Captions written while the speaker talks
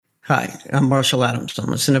Hi, I'm Marshall Adams.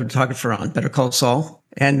 I'm a cinematographer on Better Call Saul,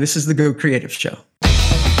 and this is the Go Creative Show.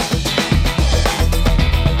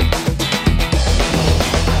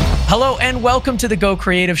 Hello and welcome to the Go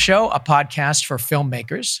Creative Show, a podcast for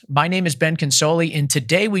filmmakers. My name is Ben Consoli, and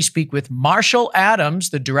today we speak with Marshall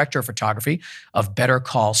Adams, the director of photography of Better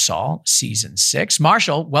Call Saul Season 6.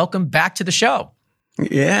 Marshall, welcome back to the show.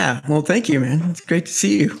 Yeah, well, thank you, man. It's great to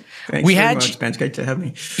see you. Thanks very much, Ben. It's great to have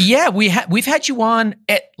me. Yeah, we've had you on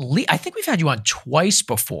at least, I think we've had you on twice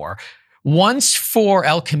before. Once for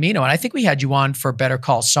El Camino, and I think we had you on for Better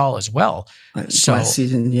Call Saul as well. Last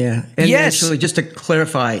season, yeah. And yes. Actually, just to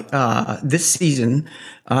clarify, this season,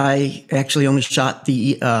 I actually only shot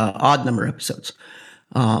the odd number episodes.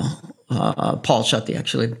 Paul shot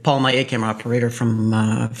Paul, my A-camera operator from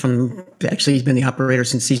actually, he's been the operator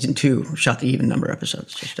since season 2, shot the even number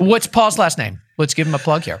episodes. What's Paul's last name? Let's give him a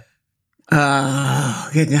plug here. I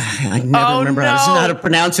never remember how to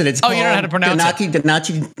pronounce it. It's you don't know how to pronounce it.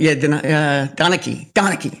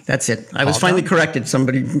 Donachie. That's it. I was finally corrected.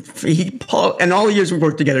 Paul, and all the years we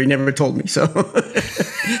worked together, he never told me so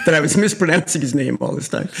that I was mispronouncing his name all this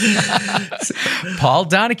time. Paul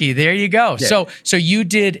Donachie. There you go. Yeah. So you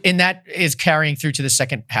did, and that is carrying through to the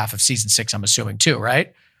second half of season 6, I'm assuming too,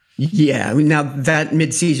 right? Yeah. Now that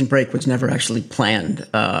mid-season break was never actually planned.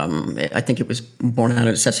 I think it was born out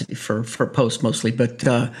of necessity for post mostly. But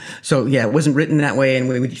so yeah, it wasn't written that way, and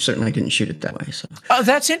we certainly didn't shoot it that way. So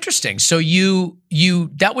that's interesting. So you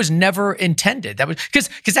that was never intended. That was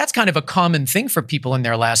because that's kind of a common thing for people in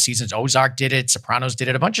their last seasons. Ozark did it. Sopranos did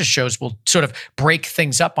it. A bunch of shows will sort of break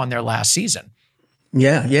things up on their last season.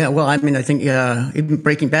 Yeah. Well, I mean, I think even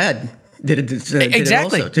Breaking Bad did it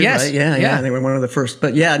exactly. also too, yes. Right? Yeah. They were one of the first.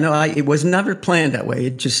 But yeah, no, it was never planned that way.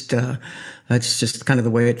 It just that's just kind of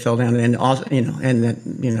the way it fell down, and also, and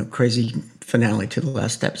that crazy finale to the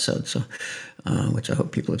last episode. So, which I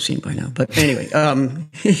hope people have seen by now. But anyway,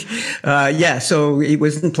 yeah. So it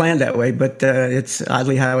wasn't planned that way, but it's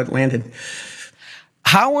oddly how it landed.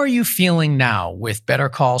 How are you feeling now with Better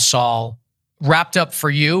Call Saul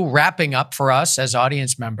wrapping up for us as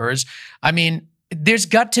audience members? I mean, there's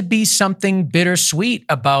got to be something bittersweet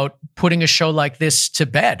about putting a show like this to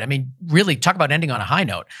bed. I mean, really, talk about ending on a high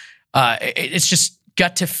note. It's just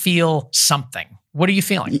got to feel something. What are you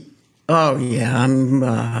feeling? Oh yeah,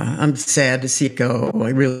 I'm sad to see it go. I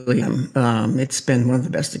really am. It's been one of the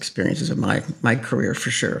best experiences of my career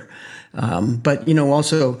for sure. But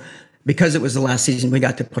also, because it was the last season, we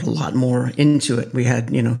got to put a lot more into it. We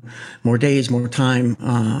had, more days, more time,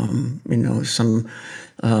 some,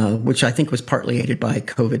 which I think was partly aided by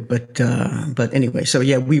COVID. But anyway, so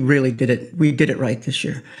yeah, we really did it. We did it right this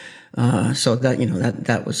year. So that,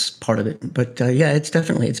 that was part of it. But yeah, it's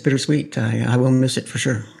bittersweet. I will miss it for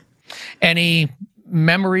sure. Any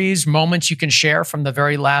memories, moments you can share from the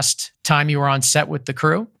very last time you were on set with the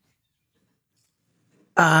crew?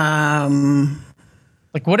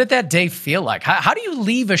 Like, what did that day feel like? How do you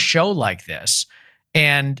leave a show like this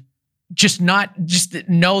and just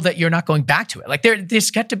know that you're not going back to it? Like,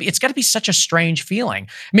 it's got to be such a strange feeling.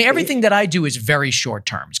 I mean, everything that I do is very short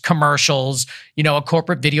terms. Commercials, a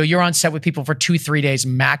corporate video. You're on set with people for 2-3 days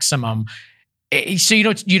maximum, so you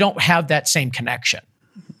don't have that same connection.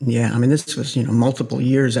 Yeah, I mean, this was, multiple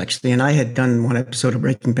years actually, and I had done one episode of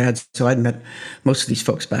Breaking Bad, so I'd met most of these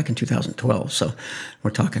folks back in 2012. So we're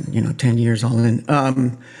talking, 10 years all in.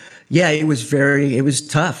 Yeah, it was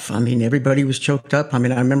tough. I mean, everybody was choked up. I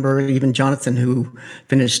mean, I remember even Jonathan, who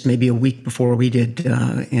finished maybe a week before we did,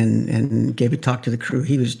 and gave a talk to the crew.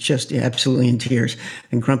 He was just absolutely in tears,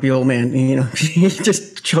 and grumpy old man, he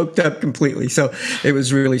just choked up completely. So it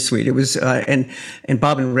was really sweet. It was, and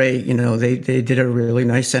Bob and Ray, they did a really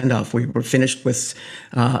nice send off. We were finished with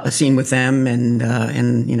a scene with them, and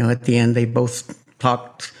at the end they both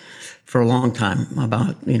talked for a long time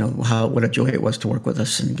about, what a joy it was to work with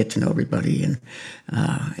us and get to know everybody. And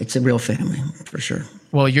it's a real family for sure.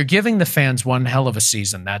 Well, you're giving the fans one hell of a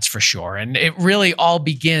season, that's for sure. And it really all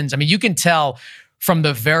begins. I mean, you can tell from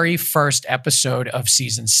the very first episode of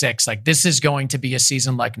season 6, like, this is going to be a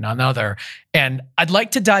season like none other. And I'd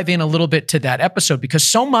like to dive in a little bit to that episode, because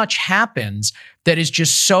so much happens that is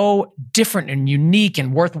just so different and unique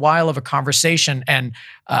and worthwhile of a conversation. And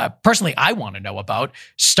personally, I want to know about,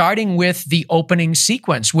 starting with the opening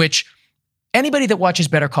sequence, which anybody that watches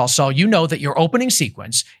Better Call Saul, you know that your opening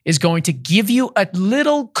sequence is going to give you a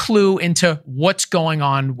little clue into what's going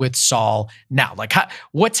on with Saul now, like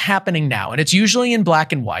what's happening now. And it's usually in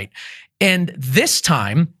black and white. And this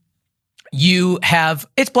time,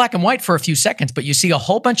 it's black and white for a few seconds, but you see a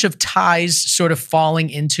whole bunch of ties sort of falling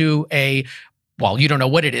into well, you don't know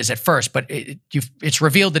what it is at first, but it's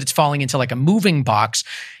revealed that it's falling into like a moving box,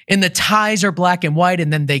 and the ties are black and white,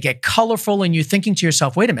 and then they get colorful, and you're thinking to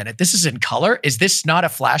yourself, wait a minute, this is in color? Is this not a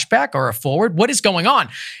flashback or a forward? What is going on?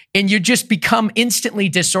 And you just become instantly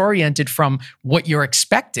disoriented from what you're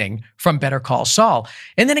expecting from Better Call Saul.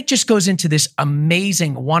 And then it just goes into this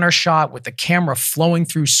amazing one shot with the camera flowing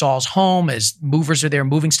through Saul's home as movers are there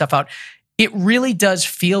moving stuff out. It really does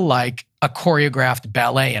feel like a choreographed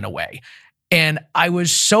ballet in a way. And I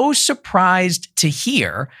was so surprised to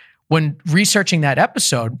hear when researching that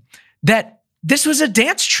episode that this was a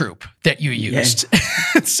dance troupe that you used.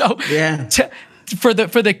 Yeah. So for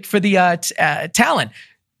the talent,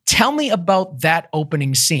 tell me about that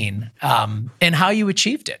opening scene and how you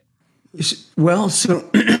achieved it. Well, so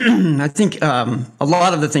I think a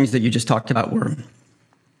lot of the things that you just talked about were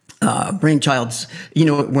brainchilds.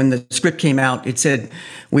 When the script came out, it said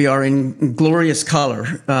we are in glorious color,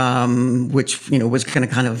 which was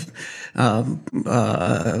kind of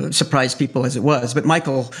surprised people as it was. But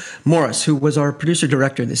Michael Morris, who was our producer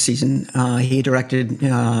director this season, he directed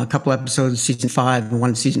a couple episodes, season 5 and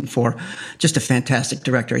one season 4. Just a fantastic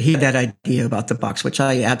director. He had that idea about the box, which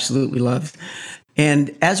I absolutely loved.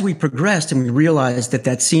 And as we progressed and we realized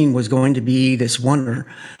that scene was going to be this wonder,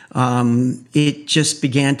 it just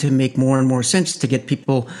began to make more and more sense to get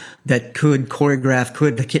people that could choreograph,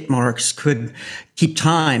 could hit marks, could keep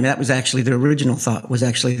time. That was actually the original thought, was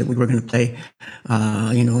actually that we were going to play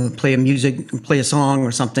a song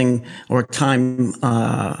or something, or a time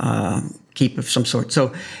keep of some sort.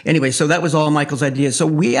 So anyway, so that was all Michael's idea. So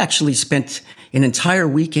we actually spent an entire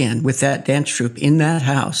weekend with that dance troupe in that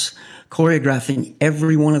house, choreographing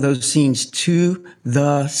every one of those scenes to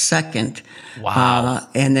the second. Wow.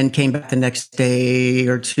 And then came back the next day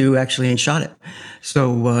or two actually and shot it.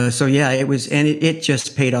 So yeah, it was, and it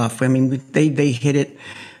just paid off. I mean, they hit it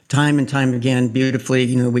time and time again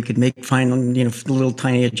beautifully. We could make final, little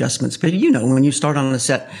tiny adjustments. But when you start on a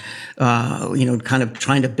set, kind of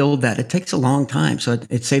trying to build that, it takes a long time. So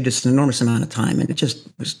it saved us an enormous amount of time, and it just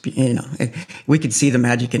was, we could see the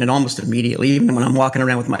magic in it almost immediately. Even when I'm walking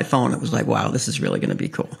around with my phone, it was like, wow, this is really going to be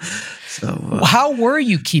cool. So, how were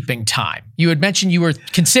you keeping time? You had mentioned you were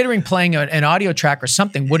considering playing an audio track or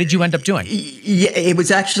something. What did you end up doing? Yeah,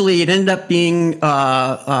 it ended up being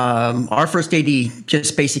our first AD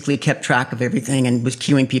just basically kept track of everything and was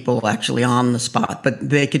cueing people actually on the spot. But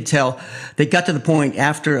they could tell, they got to the point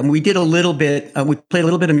after, and we did a little bit, we played a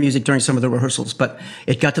little bit of music during some of the rehearsals, but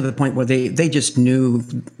it got to the point where they just knew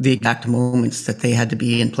the exact moments that they had to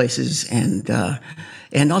be in places.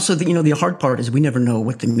 And also, the hard part is we never know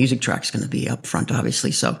what the music track's going to be up front,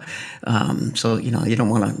 obviously. So you don't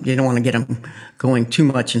want to get them going too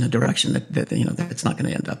much in a direction that it's not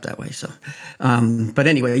going to end up that way. So, but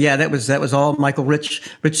anyway, yeah, that was all Michael.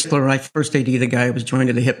 Rich Stickler, my first AD, the guy I was joined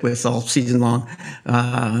at the hip with all season long,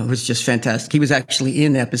 was just fantastic. He was actually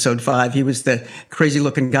in episode 5. He was the crazy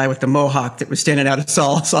looking guy with the mohawk that was standing out of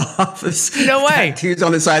Saul's office. No way. Tattoos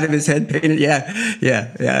on the side of his head painted.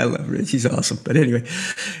 Yeah. I love Rich. He's awesome. But anyway.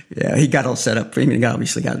 Yeah, he got all set up. I mean, he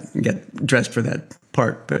obviously got dressed for that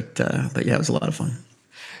part, but yeah, it was a lot of fun.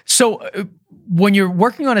 So when you're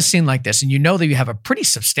working on a scene like this, and you know that you have a pretty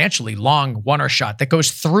substantially long one shot that goes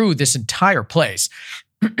through this entire place,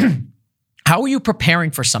 how are you preparing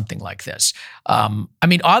for something like this? I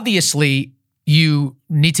mean, obviously, you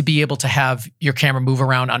need to be able to have your camera move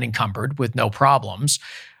around unencumbered with no problems,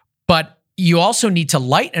 but you also need to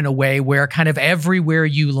light in a way where kind of everywhere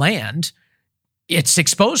you land, it's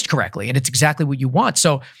exposed correctly and it's exactly what you want.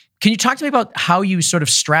 So can you talk to me about how you sort of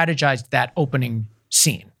strategized that opening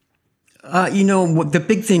scene? The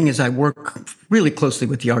big thing is I work really closely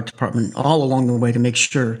with the art department all along the way to make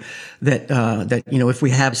sure that if we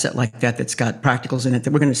have a set like that that's got practicals in it,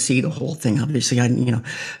 that we're going to see the whole thing. Obviously,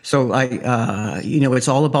 it's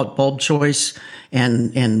all about bulb choice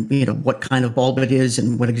and what kind of bulb it is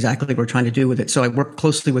and what exactly we're trying to do with it. So I work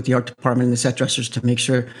closely with the art department and the set dressers to make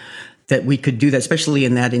sure that we could do that, especially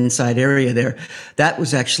in that inside area there. That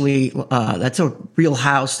was actually, that's a real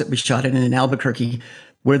house that we shot in Albuquerque,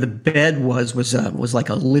 where the bed was like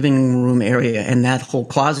a living room area, and that whole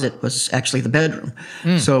closet was actually the bedroom.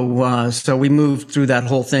 So we moved through that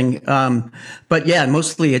whole thing. But yeah,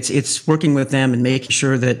 mostly it's working with them and making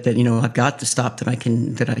sure that I've got the stop that I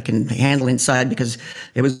can handle inside, because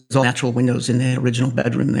it was all natural windows in the original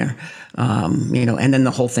bedroom there. And then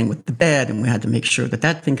the whole thing with the bed, and we had to make sure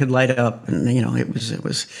that thing could light up, and it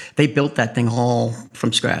was they built that thing all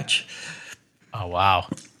from scratch. Oh wow.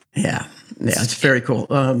 Yeah. Yeah, it's very cool.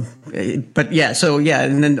 But yeah, so yeah,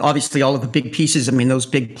 and then obviously all of the big pieces. I mean, those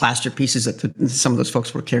big plaster pieces that some of those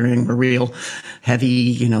folks were carrying were real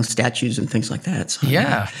heavy, statues and things like that. So,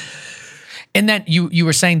 Yeah. And then you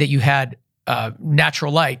were saying that you had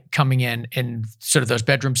natural light coming in sort of those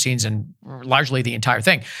bedroom scenes and largely the entire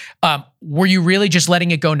thing. Were you really just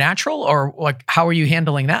letting it go natural, or like how are you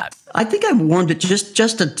handling that? I think I warmed it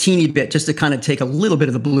just a teeny bit, just to kind of take a little bit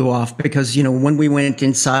of the blue off, because when we went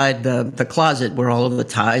inside the closet where all of the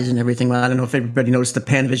ties and everything. Well, I don't know if everybody noticed the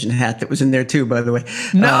Panavision hat that was in there too, by the way.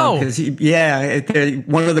 No,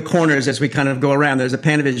 one of the corners as we kind of go around, there's a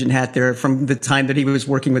Panavision hat there from the time that he was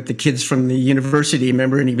working with the kids from the university.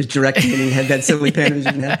 Remember, and he was directing, and he had that silly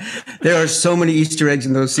Panavision hat. There are so many Easter eggs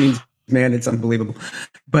in those scenes. Man, it's unbelievable.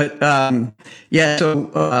 But so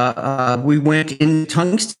we went in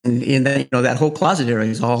tungsten. In that whole closet area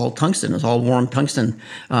is all tungsten. It's all warm tungsten.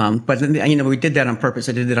 But then, we did that on purpose.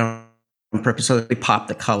 I did it on purpose so that we popped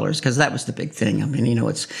the colors, because that was the big thing. I mean,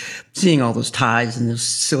 it's seeing all those ties and those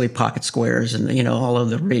silly pocket squares and all of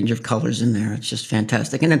the range of colors in there. It's just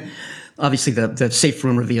fantastic. And then obviously the safe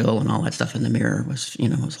room reveal and all that stuff in the mirror was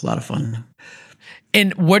was a lot of fun.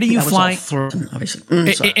 And what are you flying?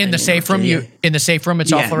 Obviously. In the safe room, in the safe room,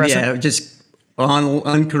 it's all fluorescent. Yeah, just on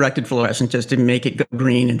uncorrected fluorescent, just to make it go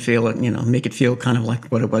green and feel it. Make it feel kind of like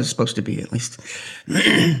what it was supposed to be, at least.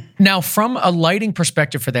 Now, from a lighting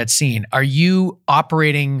perspective for that scene, are you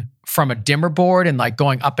operating from a dimmer board and like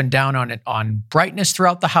going up and down on it on brightness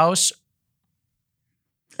throughout the house?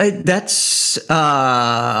 I've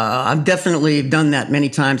definitely done that many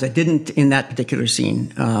times. I didn't in that particular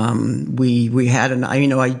scene. We had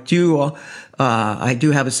I do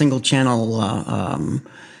have a single channel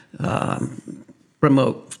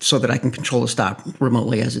remote so that I can control the stop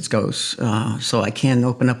remotely as it goes. So I can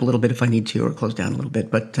open up a little bit if I need to, or close down a little bit,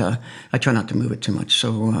 but I try not to move it too much.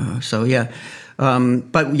 So yeah.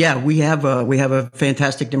 But yeah, we have a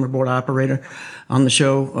fantastic dimmer board operator on the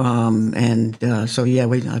show, so yeah,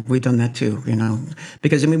 we've done that too.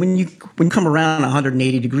 Because when you come around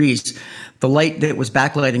 180 degrees, the light that was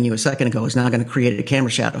backlighting you a second ago is now going to create a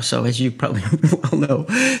camera shadow. So as you probably well know,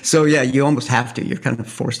 so yeah, you almost have to. You're kind of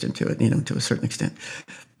forced into it, to a certain extent.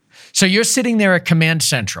 So you're sitting there at Command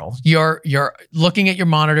Central. You're looking at your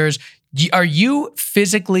monitors. Are you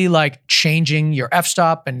physically like changing your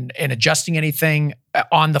f-stop and adjusting anything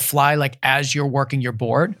on the fly, like as you're working your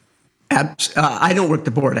board? I don't work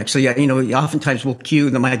the board, actually. Yeah, oftentimes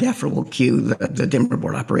my gaffer will cue the dimmer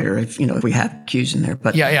board operator if we have cues in there.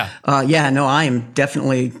 But no, I am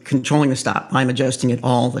definitely controlling the stop. I'm adjusting it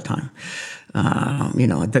all the time.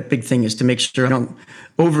 The big thing is to make sure I don't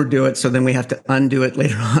overdo it, so then we have to undo it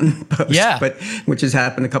later on in post. Yeah, which has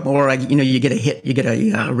happened a couple. Or you get a hit, you get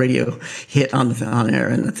a radio hit on air,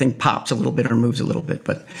 and the thing pops a little bit or moves a little bit.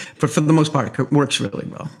 But for the most part, it works really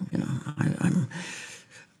well. I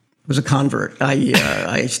was a convert.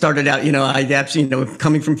 I started out, I absolutely,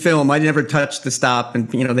 coming from film, I never touched the stop, and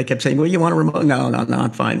they kept saying, "Well, you want a remote?" No,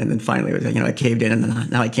 I'm fine. And then finally, I caved in,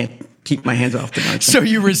 and now I can't keep my hands off the knife. So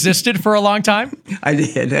you resisted for a long time? I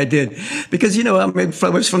did, because it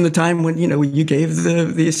was from the time when you gave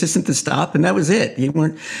the assistant the stop, and that was it. You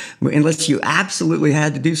weren't, unless you absolutely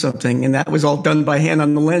had to do something, and that was all done by hand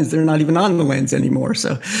on the lens. They're not even on the lens anymore.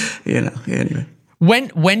 So anyway.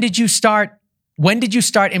 When did you start? When did you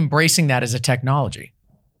start embracing that as a technology?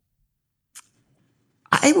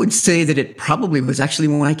 I would say that it probably was actually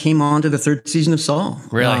when I came on to the third season of Saul.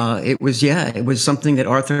 Really? It was something that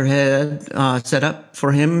Arthur had set up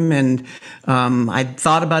for him. And I'd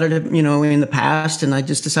thought about it, in the past. And I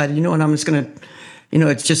just decided, what, I'm just going to,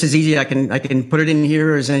 it's just as easy. I can put it in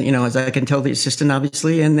here as I can tell the assistant,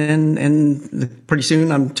 obviously. And pretty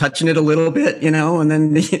soon I'm touching it a little bit, and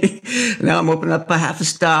then now I'm opening up a half a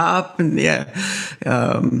stop. And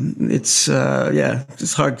it's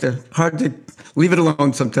hard to leave it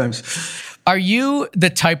alone sometimes. Are you the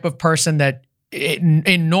type of person that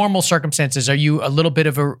in normal circumstances, are you a little bit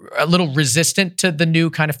of a little resistant to the new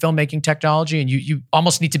kind of filmmaking technology, and you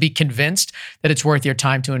almost need to be convinced that it's worth your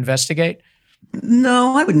time to investigate?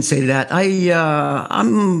 No, I wouldn't say that. I'm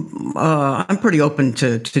pretty open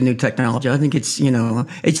to new technology. I think it's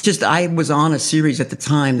just I was on a series at the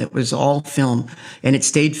time that was all film, and it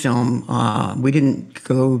stayed film. We didn't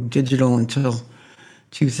go digital until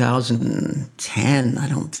 2010, I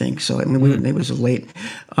don't think so. I mean, it was late.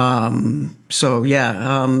 So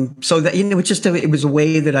yeah, so that, it's just it was a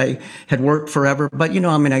way that I had worked forever. But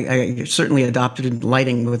I mean, I certainly adopted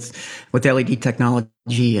lighting with LED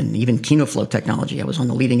technology and even KinoFlow technology. I was on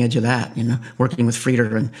the leading edge of that. Working with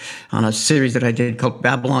Frieder and on a series that I did called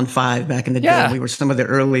Babylon 5 back in the day. We were some of the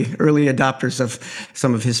early adopters of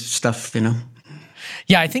some of his stuff.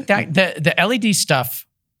 Yeah, I think that the LED stuff,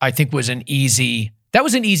 I think, was an easy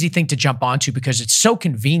thing to jump onto because it's so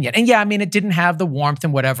convenient. And yeah, I mean, it didn't have the warmth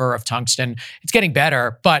and whatever of tungsten. It's getting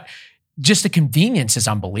better, but just the convenience is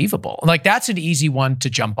unbelievable. Like, that's an easy one to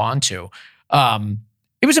jump onto.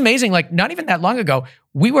 It was amazing. Like, not even that long ago,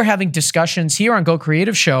 we were having discussions here on Go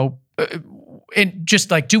Creative Show and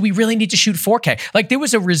just like, do we really need to shoot 4K? Like, there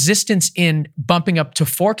was a resistance in bumping up to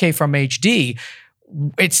 4K from HD.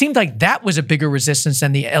 It seemed like that was a bigger resistance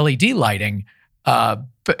than the LED lighting. And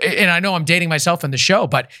I know I'm dating myself in the show,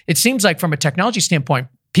 but it seems like from a technology standpoint,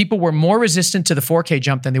 people were more resistant to the 4K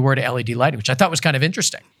jump than they were to LED lighting, which I thought was kind of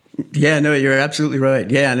interesting. Yeah, no, you're absolutely right.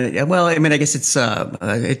 Yeah, and well, I mean, I guess it's there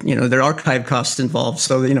are archive costs involved,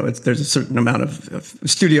 so there's a certain amount of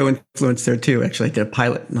studio influence there too. Actually, I did a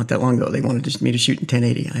pilot not that long ago. They wanted me to shoot in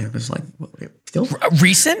 1080. I was like, still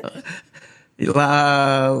recent.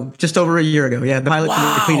 Just over a year ago. Yeah, the pilot for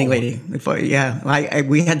the cleaning lady. Yeah,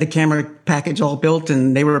 we had the camera package all built,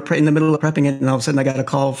 and they were in the middle of prepping it, and all of a sudden I got a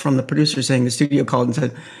call from the producer saying the studio called and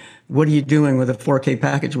said, "What are you doing with a 4K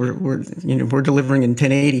package? We're delivering in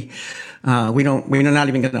 1080. We're not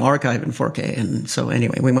even going to archive in 4K." And so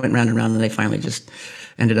anyway, we went round and round, and they finally just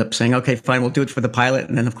ended up saying, "Okay, fine, we'll do it for the pilot."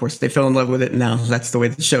 And then of course they fell in love with it, and now that's the way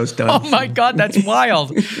the show's done. Oh my God, that's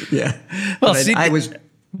wild. Yeah. Well, I was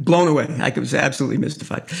blown away. I was absolutely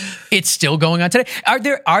mystified. It's still going on today.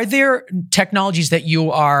 Are there technologies that you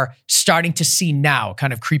are starting to see now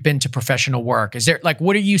kind of creep into professional work? Is there, like,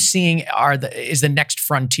 what are you seeing is the next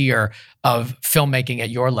frontier of filmmaking at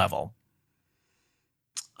your level?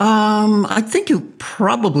 I think it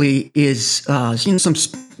probably is, some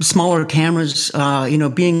smaller cameras,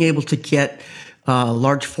 being able to get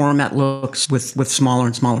large format looks with smaller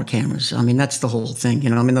and smaller cameras. I mean, that's the whole thing.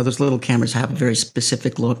 Those little cameras have a very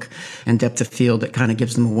specific look and depth of field that kind of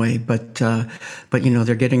gives them away. But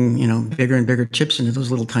they're getting, bigger and bigger chips into those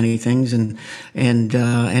little tiny things. And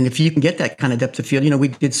if you can get that kind of depth of field, we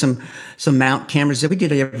did some mount cameras that we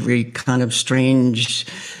did every kind of strange,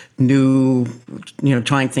 new,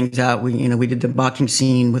 trying things out. We did the boxing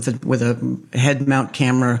scene with a head mount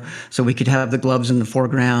camera, so we could have the gloves in the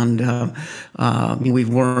foreground. We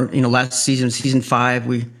weren't, last season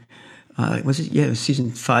 5, it was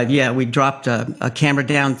season 5. Yeah, we dropped a camera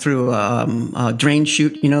down through a drain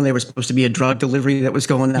chute. They were supposed to be a drug delivery that was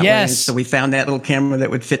going that way. And so we found that little camera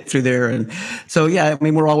that would fit through there. And so, yeah, I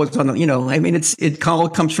mean, we're always on it all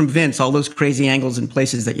comes from Vince, all those crazy angles and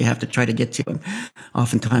places that you have to try to get to. And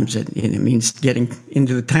oftentimes it means getting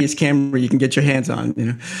into the tiniest camera you can get your hands on,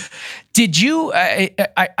 Did you,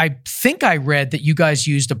 I think I read that you guys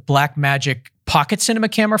used a Blackmagic pocket cinema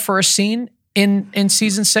camera for a scene in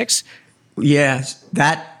season 6? Yes,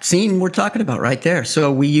 that scene we're talking about right there.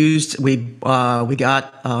 So we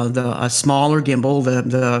got a smaller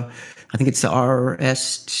gimbal, I think it's the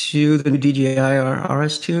RS2, the new DJI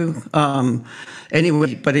RS2.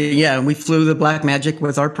 Anyway, but we flew the Blackmagic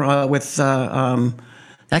with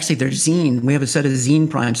actually they're Zine. We have a set of Zine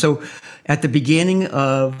Prime. So at the beginning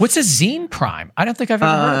of what's a Zine Prime? I don't think I've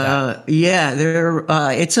ever heard of that. Yeah,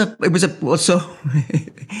 so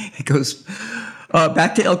it goes.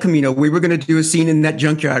 Back to El Camino, we were going to do a scene in that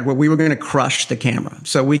junkyard where we were going to crush the camera.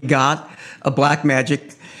 So we got a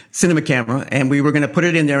Blackmagic cinema camera, and we were going to put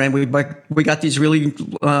it in there, and we got these really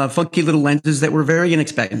funky little lenses that were very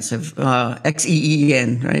inexpensive,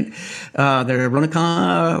 XEEN, right? They're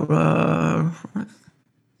Ronicon.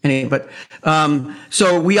 Anyway, but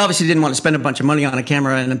so we obviously didn't want to spend a bunch of money on a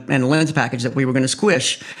camera and a lens package that we were going to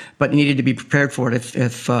squish, but needed to be prepared for it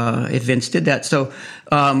if Vince did that. So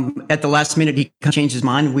at the last minute, he changed his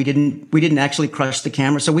mind. We didn't actually crush the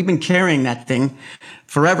camera, so we've been carrying that thing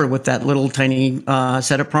forever with that little tiny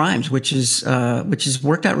set of primes, which has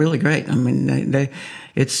worked out really great. I mean,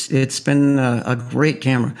 it's been a great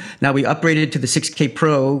camera. Now we upgraded to the 6K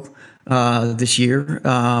Pro this year,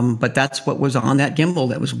 but that's what was on that gimbal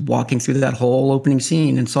that was walking through that whole opening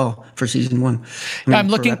scene and saw for season 1. I'm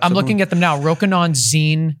looking at them now. Rokinon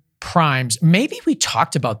Zine Primes. Maybe we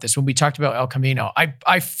talked about this when we talked about El Camino.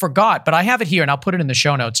 I forgot, but I have it here and I'll put it in the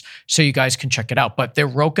show notes so you guys can check it out. But they're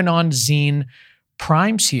Rokinon Zine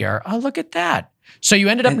Primes here. Oh, look at that. So you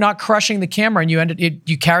ended up not crushing the camera, and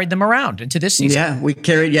you carried them around into this season. Yeah,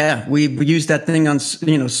 we used that thing on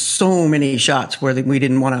so many shots where we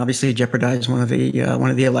didn't want to obviously jeopardize one of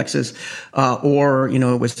the Alexas, or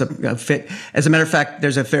it was a fit. As a matter of fact,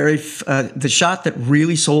 there's the shot that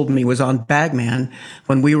really sold me was on Bagman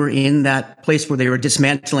when we were in that place where they were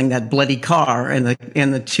dismantling that bloody car, and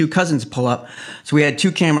the two cousins pull up. So we had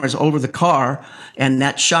two cameras over the car, and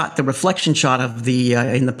that shot, the reflection shot of the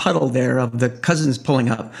in the puddle there of the cousins pulling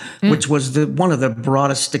up, which was one of the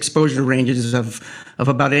broadest exposure ranges of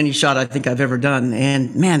about any shot I think I've ever done.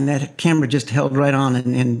 And man, that camera just held right on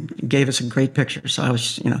and gave us a great picture. So I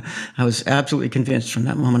was absolutely convinced from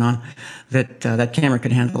that moment on that that camera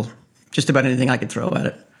could handle just about anything I could throw at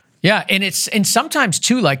it. Yeah, and sometimes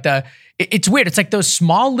too, like it's weird. It's like those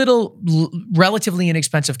small little, relatively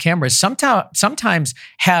inexpensive cameras sometimes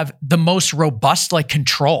have the most robust like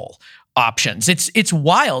control options. It's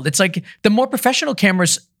wild. It's like the more professional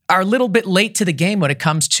cameras are a little bit late to the game when it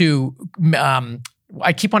comes to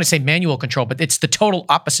I keep wanting to say manual control, but it's the total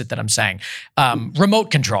opposite that I'm saying.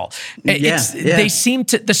 Remote control.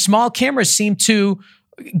 The small cameras seem to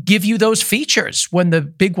give you those features when the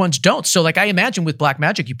big ones don't. So like I imagine with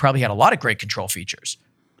Blackmagic, you probably had a lot of great control features.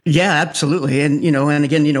 Yeah, absolutely. And, and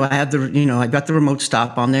again, I had I got the remote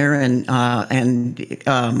stop on there, and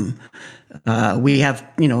we have,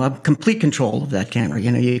 a complete control of that camera.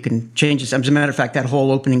 You can change it. As a matter of fact, that whole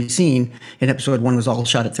opening scene in episode 1 was all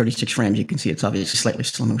shot at 36 frames. You can see it's obviously slightly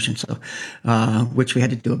slow motion. So, which we had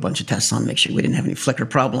to do a bunch of tests on, make sure we didn't have any flicker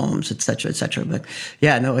problems, et cetera, et cetera. But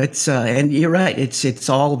yeah, no, it's, and you're right. It's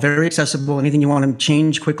all very accessible. Anything you want to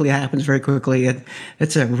change quickly happens very quickly.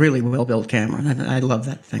 It's a really well-built camera. I love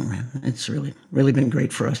that thing, man. It's really, really been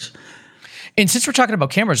great for us. And since we're talking about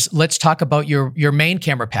cameras, let's talk about your main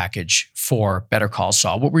camera package for Better Call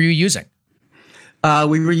Saul. What were you using?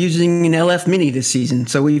 We were using an LF Mini this season,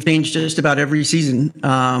 so we've changed just about every season.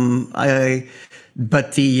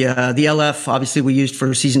 But the LF, obviously, we used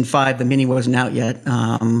for season 5. The Mini wasn't out yet,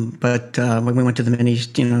 but when we went to the Minis,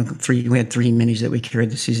 we had 3 Minis that we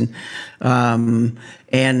carried this season, and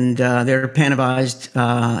they're Panavised,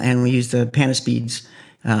 and we used the Panaspeeds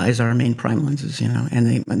as our main prime lenses, and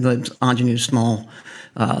the Ingenue small,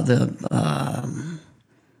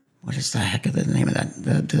 what is the heck of the name of that?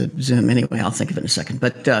 The zoom. Anyway, I'll think of it in a second.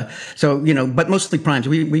 But but mostly primes.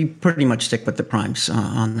 We pretty much stick with the primes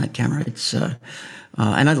on that camera. It's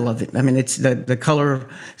and I love it. I mean, it's the color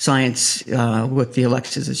science with the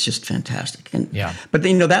Alexas is just fantastic. And but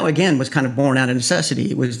that again was kind of born out of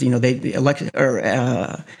necessity. It was Airflex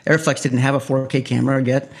didn't have a 4K camera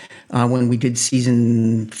yet when we did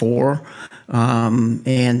season 4, and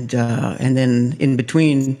then in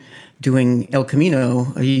between doing El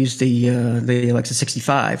Camino, I used the Alexa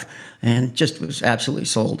 65 and just was absolutely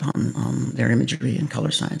sold on their imagery and color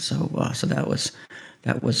science. So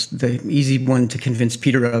that was the easy one to convince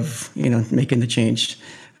Peter of, making the change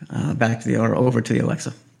back to over to the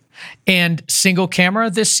Alexa. And single camera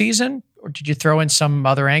this season, or did you throw in some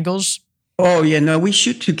other angles? Oh, yeah, no, we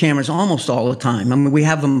shoot 2 cameras almost all the time. I mean, we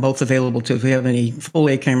have them both available too. If we have any full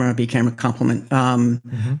A camera, B camera complement.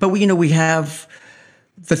 But we have.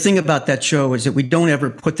 The thing about that show is that we don't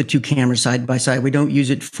ever put the 2 cameras side by side. We don't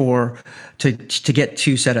use it to get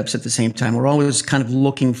 2 setups at the same time. We're always kind of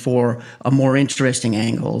looking for a more interesting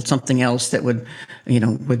angle, something else that would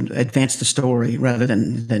advance the story rather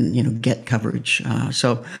than get coverage.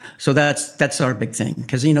 So that's our big thing,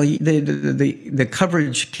 because the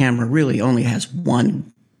coverage camera really only has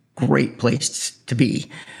one great place to be,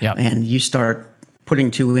 and you start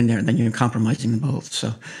putting 2 in there, and then you're compromising them both.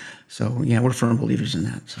 So yeah, we're firm believers in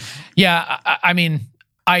that. So. Yeah, I mean,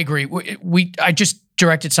 I agree. I just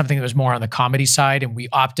directed something that was more on the comedy side, and we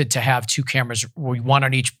opted to have 2 cameras, one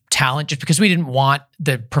on each talent, just because we didn't want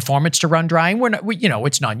the performance to run dry. And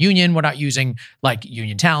it's non-union. We're not using like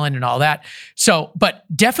union talent and all that. So, but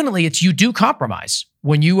definitely, you do compromise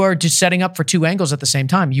when you are just setting up for 2 angles at the same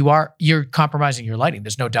time. You're compromising your lighting.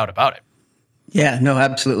 There's no doubt about it. Yeah, no,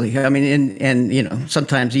 absolutely. I mean, and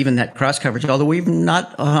sometimes even that cross coverage, although we've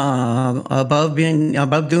not above doing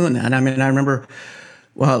that. I mean, I remember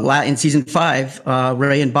in season 5,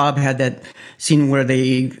 Ray and Bob had that scene where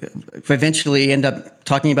they eventually end up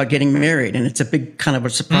talking about getting married, and it's a big kind of a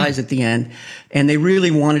surprise at the end. And they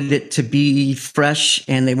really wanted it to be fresh,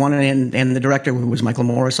 and they wanted, and the director, who was Michael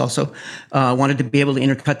Morris also, wanted to be able to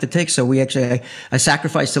intercut the takes. So we actually, I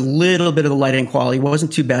sacrificed a little bit of the lighting quality. It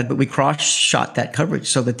wasn't too bad, but we cross-shot that coverage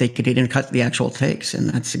so that they could intercut the actual takes, and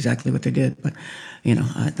that's exactly what they did. But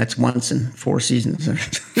that's once in 4 seasons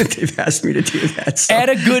that they've asked me to do that. So. At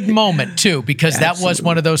a good moment, too, because that was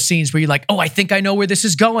one of those scenes where you're like, oh, I think I know where this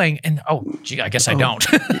is going. And, oh, gee, I guess I don't.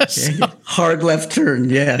 So. Hard left turn.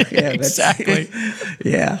 Yeah. Exactly.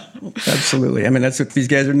 Yeah, absolutely. I mean, that's what these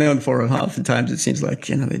guys are known for. Oftentimes, it seems like,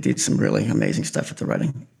 they did some really amazing stuff with the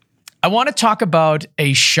writing. I want to talk about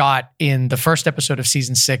a shot in the first episode of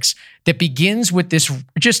season 6 that begins with this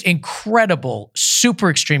just incredible, super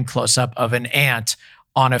extreme close-up of an ant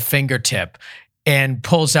on a fingertip and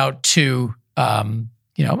pulls out 2,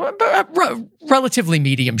 relatively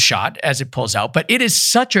medium shot as it pulls out. But it is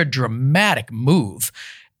such a dramatic move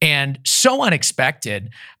and so unexpected.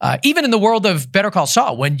 Even in the world of Better Call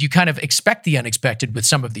Saul, when you kind of expect the unexpected with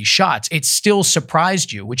some of these shots, it still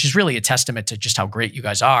surprised you, which is really a testament to just how great you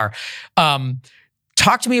guys are.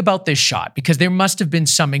 Talk to me about this shot, because there must have been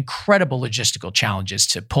some incredible logistical challenges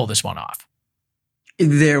to pull this one off.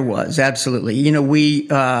 There was, absolutely. We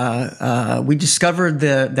discovered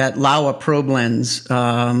that Laowa probe lens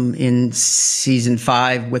in season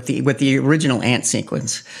 5 with the original ant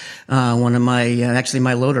sequence. One of my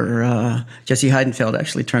loader, Jesse Heidenfeld,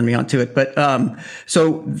 actually turned me onto it. But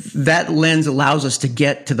so that lens allows us to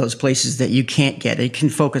get to those places that you can't get. It can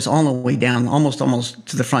focus all the way down, almost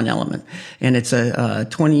to the front element, and it's a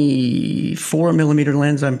 24 millimeter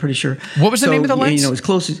lens. I'm pretty sure. What was the name of the lens? As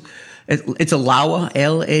close as. It's a Laowa,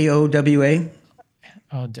 Laowa.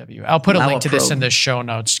 I'll put a link to this probe in the show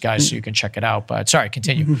notes, guys, so you can check it out. But sorry,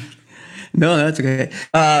 continue. No, that's okay.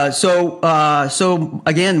 So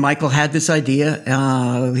again, Michael had this idea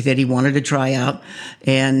that he wanted to try out,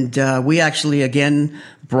 and we actually again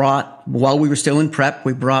brought, while we were still in prep,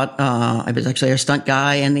 we brought I was actually our stunt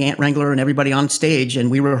guy and the ant wrangler and everybody on stage, and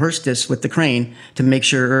we rehearsed this with the crane to make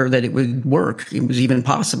sure that it would work. It was even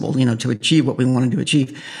possible, to achieve what we wanted to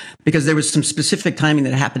achieve, because there was some specific timing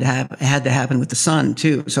that had to happen with the sun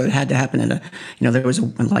too. So it had to happen in there was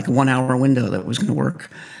like a 1 hour window that was going to work.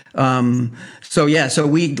 So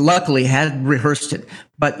we luckily had rehearsed it,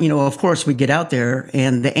 but of course we get out there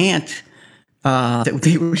and the ant that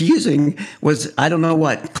they were using was, I don't know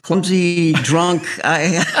what, clumsy, drunk.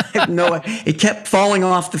 I have no. It kept falling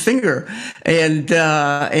off the finger, and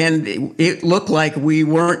it looked like we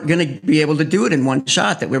weren't going to be able to do it in one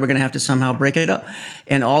shot. That we were going to have to somehow break it up.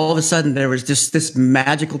 And all of a sudden, there was just this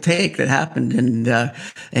magical take that happened, and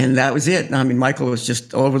that was it. I mean, Michael was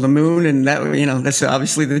just over the moon, and that's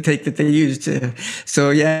obviously the take that they used.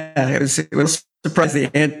 So yeah, it was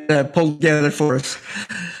surprising. The ant pulled together for us.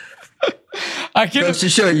 Goes to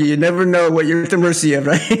show you never know what you're at the mercy of,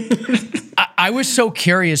 right? I was so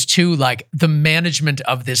curious too, like the management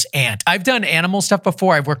of this ant. I've done animal stuff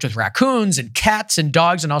before. I've worked with raccoons and cats and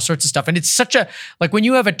dogs and all sorts of stuff. And it's such a, like when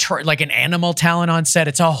you have an animal talent on set,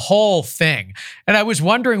 it's a whole thing. And I was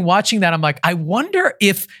wondering, watching that, I'm like, I wonder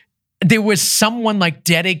if there was someone like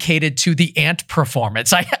dedicated to the ant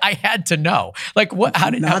performance. I had to know, like what, how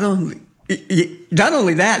did, not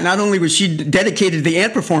only that, not only was she dedicated to the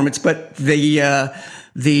ant performance, but the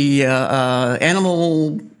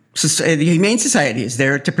animal society, the Humane Society is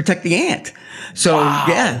there to protect the ant. So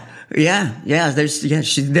wow.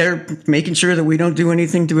 She's there making sure that we don't do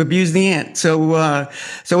anything to abuse the ant. So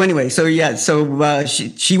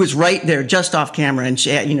she was right there just off camera, and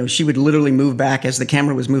she would literally move back as the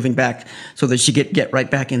camera was moving back so that she get right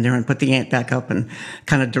back in there and put the ant back up and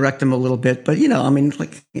kind of direct them a little bit. But how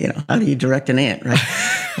do you direct an ant, right?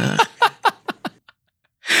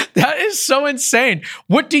 That is so insane.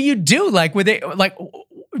 What do you do? Like,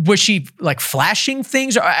 was she like flashing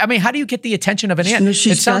things? Or, I mean, how do you get the attention of an ant?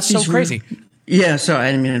 It sounds so crazy. Yeah, sorry,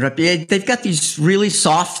 I didn't mean to interrupt. Yeah, they've got these really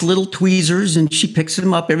soft little tweezers, and she picks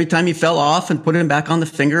him up every time he fell off and put him back on the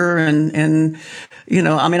finger. And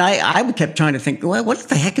I kept trying to think, well, what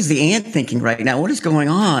the heck is the ant thinking right now? What is going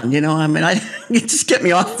on? It just get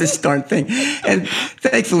me off this darn thing. And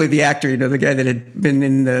thankfully, the actor, the guy that had been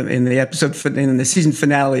in the episode, in the season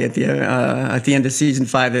finale at the end of season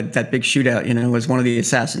 5, that big shootout, was one of the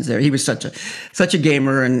assassins there. He was such a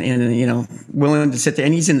gamer and willing to sit there.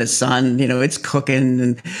 And he's in the sun, it's cooking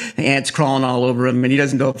and the ants crawling all over him, and he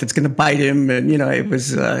doesn't know if it's going to bite him. And it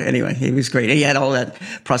was anyway, he was great. He had all that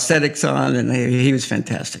prosthetics on, and he was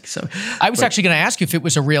fantastic. So I was actually going to ask you if it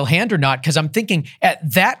was a real hand or not, because I'm thinking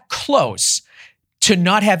at that close to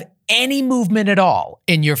not have any movement at all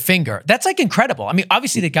in your finger, that's like incredible. I mean,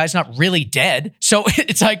 obviously the guy's not really dead. So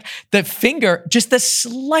it's like the finger, just the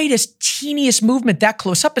slightest, teeniest movement that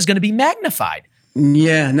close up is going to be magnified.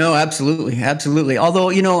 Yeah, no, absolutely. Absolutely. Although,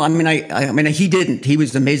 I mean, he didn't, he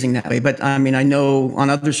was amazing that way. But I mean, I know on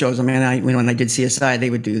other shows, I mean, when I did CSI, they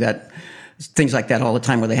would do that. Things like that all the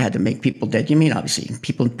time where they had to make people dead. You mean, obviously,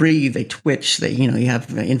 people breathe, they twitch, you have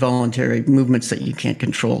involuntary movements that you can't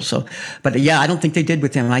control. So, but yeah, I don't think they did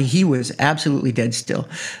with him. He was absolutely dead still.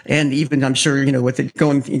 And even, I'm sure, with it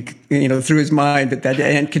going, through his mind that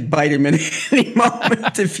ant could bite him in any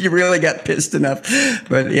moment if you really got pissed enough.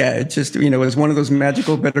 But yeah, it just, it was one of those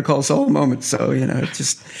magical Better Call Saul moments. So, it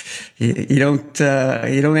just, you don't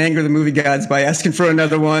anger the movie gods by asking for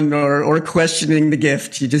another one or questioning the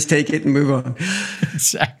gift. You just take it and move on.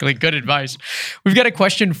 Exactly. Good advice. We've got a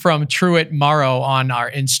question from Truett Morrow on our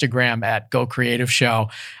Instagram at Go Creative Show.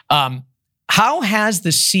 How has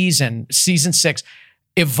the season 6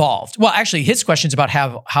 evolved? Well, actually, his question's about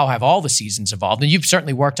how have all the seasons evolved? And you've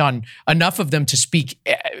certainly worked on enough of them to speak,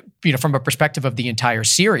 from a perspective of the entire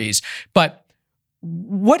series. But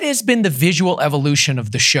what has been the visual evolution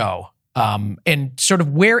of the show? And sort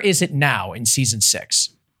of where is it now in season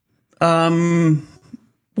 6?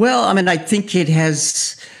 Well, I mean, I think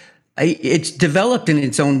it's developed in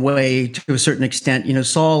its own way to a certain extent.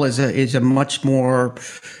 Saul is a much more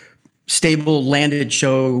stable, landed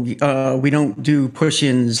show. We don't do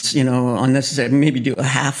push-ins, unnecessary. Maybe do a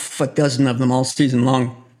half a dozen of them all season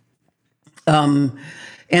long.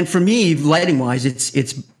 And for me, lighting-wise,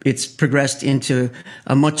 it's progressed into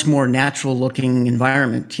a much more natural-looking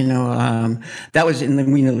environment. That was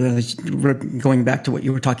going back to what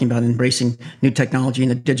you were talking about, embracing new technology and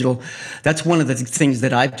the digital. That's one of the things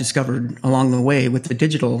that I've discovered along the way with the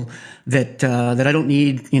digital that I don't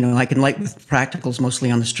need. I can light with practicals mostly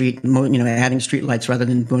on the street. Adding street lights rather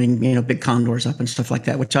than putting big condors up and stuff like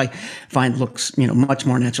that, which I find looks much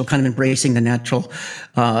more natural. Kind of embracing the natural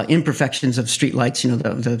imperfections of street lights.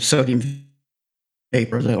 The sodium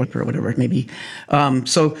vapor or whatever it may be.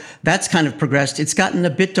 So that's kind of progressed. It's gotten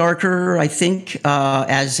a bit darker, I think,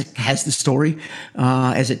 as has the story,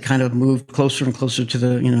 as it kind of moved closer and closer to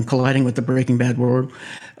the, colliding with the Breaking Bad world.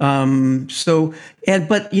 But I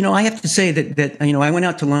have to say that I went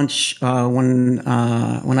out to lunch when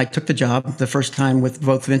I took the job the first time with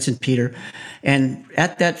both Vince and Peter, and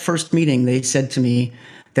at that first meeting, they said to me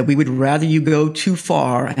that we would rather you go too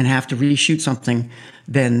far and have to reshoot something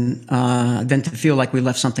than to feel like we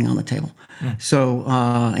left something on the table. Mm. So,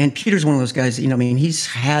 and Peter's one of those guys, he's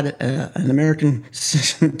had an American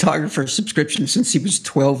cinematographer subscription since he was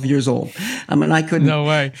 12 years old. I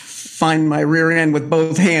couldn't find my rear end with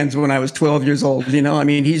both hands when I was 12 years old.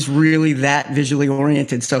 He's really that visually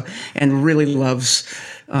oriented. So, and really loves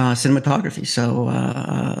cinematography. So,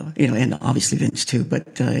 and obviously Vince too,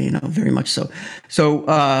 but, very much so. So,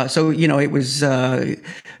 it was,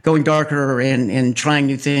 going darker and trying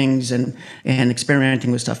new things and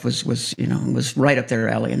experimenting with stuff was right up their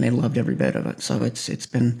alley, and they loved every bit of it. So it's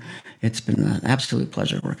been an absolute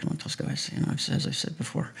pleasure working with those guys, as I said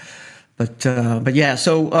before. But yeah,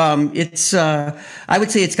 so it's, I would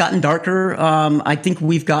say it's gotten darker. I think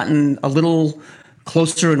we've gotten a little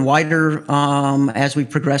closer and wider as we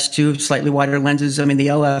progress to slightly wider lenses. The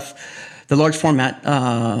LF, the large format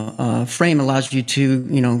frame allows you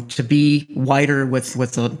to be wider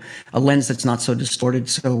with a lens that's not so distorted.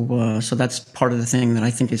 So that's part of the thing that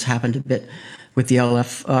I think has happened a bit with the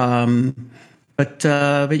LF. But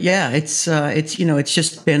yeah, it's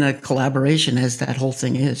just been a collaboration, as that whole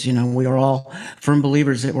thing is. We are all firm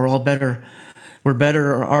believers that we're all better. We're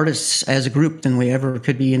better artists as a group than we ever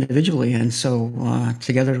could be individually, and so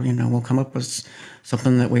together, we'll come up with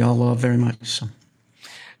something that we all love very much. So.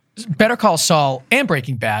 Better Call Saul and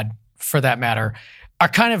Breaking Bad, for that matter, are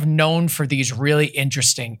kind of known for these really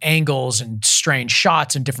interesting angles and strange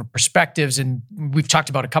shots and different perspectives, and we've talked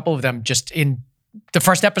about a couple of them just in the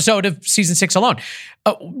first episode of season 6 alone.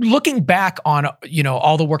 Looking back on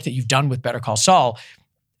all the work that you've done with Better Call Saul,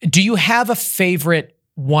 do you have a favorite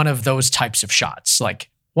one of those types of shots, like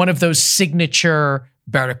one of those signature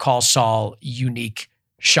Better Call Saul unique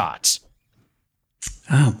shots?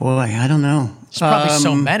 Oh boy, I don't know. There's probably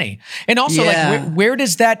so many. And also, where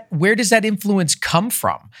does that influence come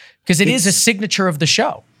from? Because it is a signature of the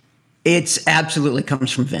show. It's absolutely comes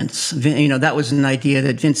from Vince. That was an idea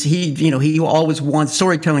that Vince, he always wants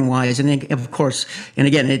storytelling wise. And then, of course, and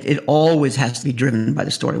again, it always has to be driven by the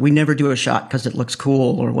story. We never do a shot because it looks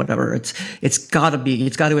cool or whatever. It's got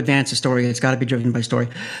to advance the story. It's got to be driven by story.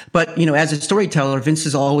 But, as a storyteller, Vince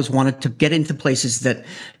has always wanted to get into places that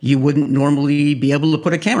you wouldn't normally be able to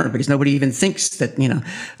put a camera because nobody even thinks that,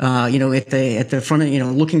 at the front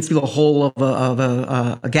of, looking through the hole of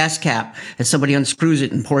a gas cap as somebody unscrews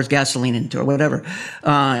it and pours gasoline into or whatever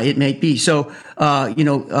it may be. So,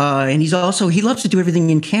 and he loves to do everything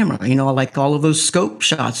in camera, like all of those scope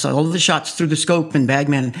shots, all of the shots through the scope and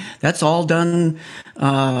Bagman, that's all done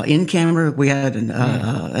in camera. We had an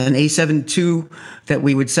A7 II that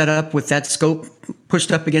we would set up with that scope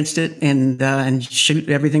pushed up against it and shoot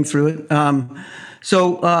everything through it.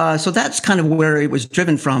 So that's kind of where it was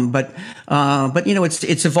driven from, but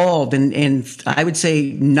it's evolved, and I would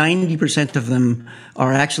say 90% of them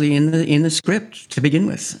are actually in the script to begin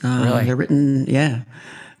with. Really? They're written, yeah.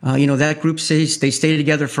 That group they stay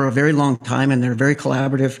together for a very long time, and they're very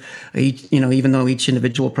collaborative. Even though each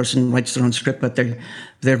individual person writes their own script, but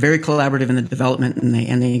they're very collaborative in the development,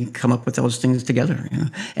 and they come up with those things together.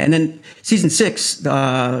 And then season 6,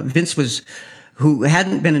 Vince who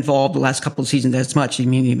hadn't been involved the last couple of seasons as much. I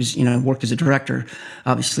mean, he was, worked as a director,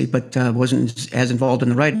 obviously, but wasn't as involved in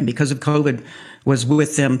the writing because of COVID, was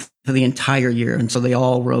with them for the entire year. And so they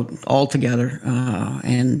all wrote all together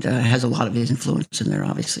and has a lot of his influence in there,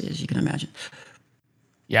 obviously, as you can imagine.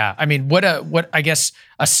 Yeah. I mean, what I guess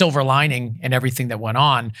a silver lining in everything that went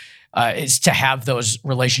on is to have those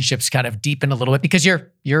relationships kind of deepen a little bit because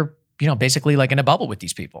you're basically like in a bubble with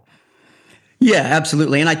these people. Yeah,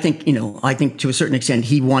 absolutely. And I think to a certain extent,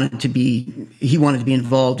 he wanted to be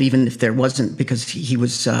involved, even if there wasn't, because he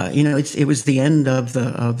was, it was the end of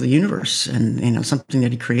the universe, and something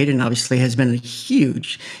that he created, and obviously has been a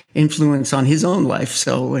huge influence on his own life.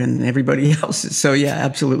 So, and everybody else's. So, yeah,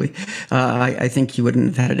 absolutely. I think he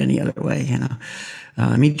wouldn't have had it any other way.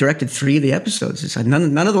 He directed 3 of the episodes.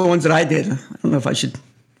 None of the ones that I did. I don't know if I should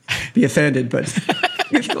be offended, but.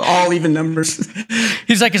 All even numbers.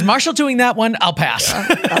 He's like, is Marshall doing that one? I'll pass.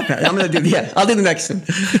 Okay, I'll do the next one.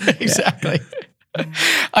 Exactly.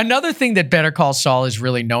 Another thing that Better Call Saul is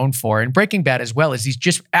really known for, and Breaking Bad as well, is these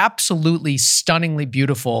just absolutely stunningly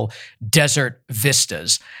beautiful desert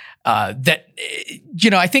vistas. That,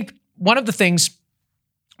 I think one of the things,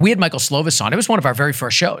 we had Michael Slovis on. It was one of our very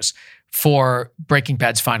first shows for Breaking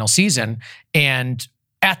Bad's final season. And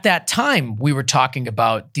at that time, we were talking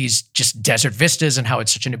about these just desert vistas and how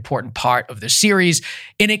it's such an important part of the series.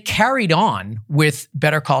 And it carried on with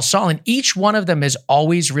Better Call Saul. And each one of them has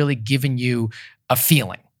always really given you a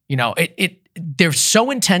feeling. They're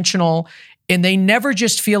so intentional, and they never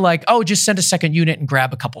just feel like, oh, just send a second unit and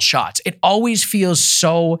grab a couple shots. It always feels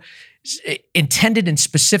so intended and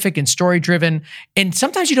specific and story-driven. And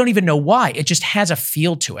sometimes you don't even know why. It just has a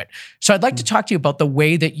feel to it. So I'd like to talk to you about the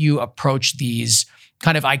way that you approach these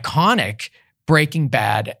kind of iconic Breaking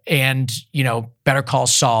Bad and, Better Call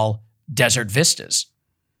Saul desert vistas.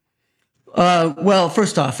 Well,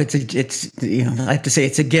 first off, it's I have to say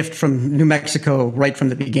it's a gift from New Mexico right from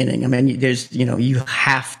the beginning. I mean, there's, you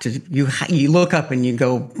have to, you look up and you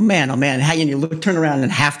go, man, oh man, and you turn around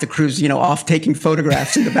and half the crew's, off taking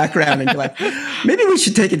photographs in the background, and you're like, maybe we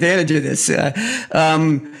should take advantage of this.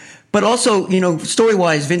 But also,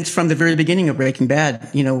 story-wise, Vince, from the very beginning of Breaking Bad,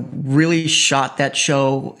 really shot that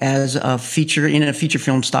show as a feature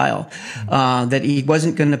film style, that he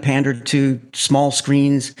wasn't going to pander to small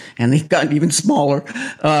screens, and they've gotten even smaller,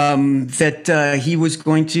 that he was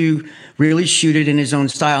going to really shoot it in his own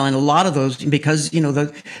style. And a lot of those, because,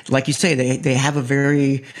 like you say, they have a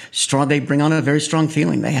very strong, they bring on a very strong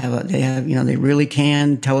feeling. They really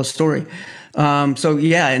can tell a story. So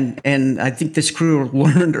yeah, and I think this crew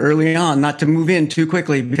learned early on not to move in too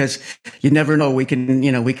quickly, because you never know. We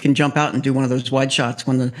can jump out and do one of those wide shots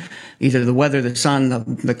when either the weather, the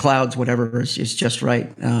sun, the clouds, whatever is just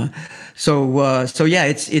right. So yeah,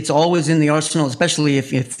 it's always in the arsenal, especially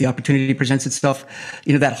if the opportunity presents itself.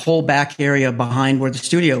 That whole back area behind where the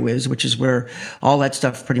studio is, which is where all that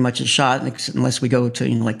stuff pretty much is shot, unless we go to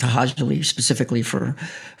like Tahajali specifically for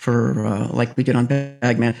like we did on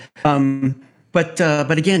Bagman. But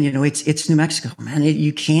again, it's New Mexico, man.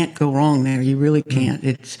 You can't go wrong there. You really can't.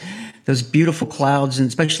 It's those beautiful clouds, and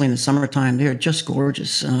especially in the summertime, they're just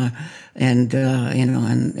gorgeous. And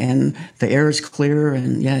the air is clear,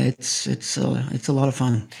 and yeah, it's a lot of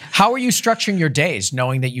fun. How are you structuring your days,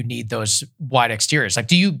 knowing that you need those wide exteriors? Like,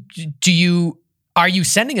 are you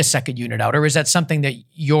sending a second unit out, or is that something that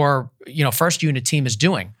your first unit team is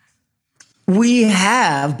doing? We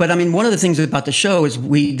have, but I mean, one of the things about the show is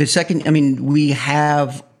we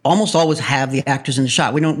have almost always have the actors in the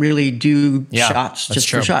shot. We don't really do shots just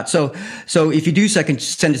for shots. So if you do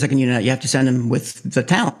send a second unit out, you have to send them with the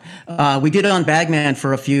talent. We did it on Bagman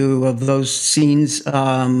for a few of those scenes.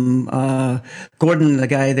 Gordon, the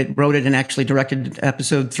guy that wrote it and actually directed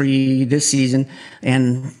episode 3 this season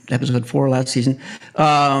and episode 4 last season,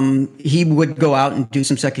 he would go out and do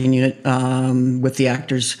some second unit with the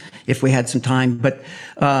actors if we had some time. But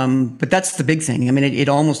that's the big thing. I mean, it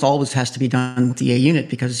almost always has to be done with the A unit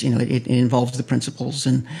because it involves the principals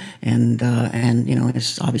and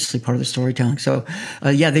it's obviously part of the storytelling. So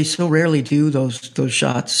they so rarely do those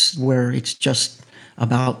shots where it's just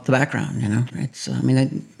about the background. It's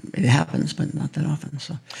it happens, but not that often.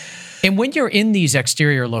 So. And when you're in these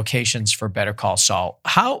exterior locations for Better Call Saul,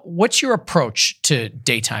 what's your approach to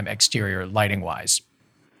daytime exterior lighting wise?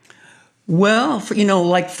 Well,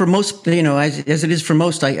 for most, as it is for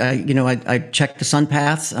most, I check the sun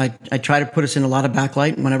paths. I try to put us in a lot of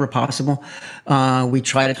backlight whenever possible. We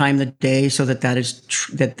try to time the day so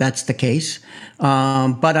that's the case.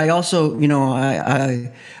 But I also,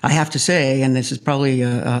 I have to say, and this is probably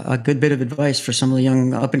a good bit of advice for some of the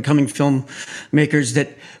young up and coming filmmakers,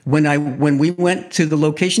 that when we went to the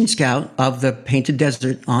location scout of the Painted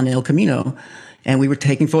Desert on El Camino, and we were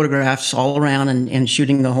taking photographs all around and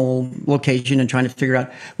shooting the whole location and trying to figure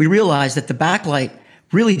out, we realized that the backlight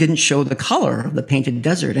really didn't show the color of the Painted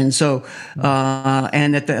Desert. And so,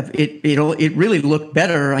 and that it really looked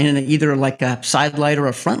better in either like a side light or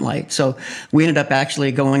a front light. So we ended up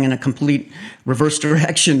actually going in a complete reverse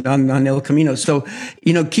direction on El Camino. So,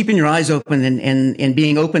 keeping your eyes open and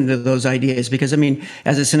being open to those ideas, because I mean,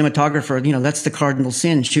 as a cinematographer, that's the cardinal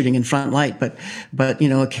sin, shooting in front light. But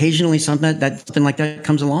occasionally something like that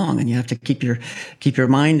comes along and you have to keep your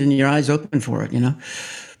mind and your eyes open for it,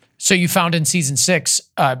 So you found in season 6,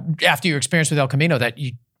 after your experience with El Camino, that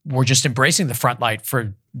you were just embracing the front light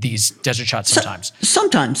for these desert shots sometimes.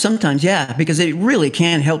 Sometimes, yeah, because it really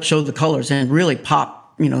can help show the colors and really pop,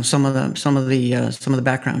 some of the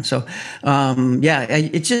background. So,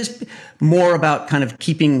 it's just more about kind of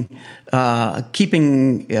keeping an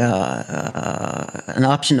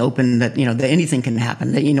option open that that anything can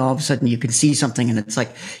happen. That all of a sudden you can see something, and it's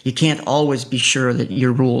like you can't always be sure that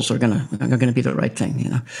your rules are gonna be the right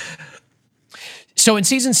thing. So in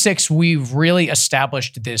season 6, we've really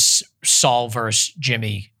established this Saul versus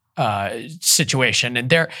Jimmy situation,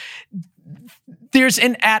 and there's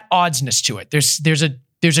an at-oddsness to it. There's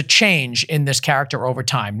a change in this character over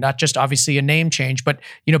time, not just obviously a name change, but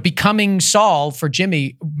becoming Saul for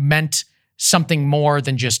Jimmy meant something more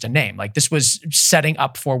than just a name. Like this was setting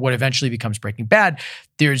up for what eventually becomes Breaking Bad.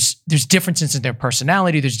 There's differences in their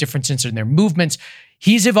personality. There's differences in their movements.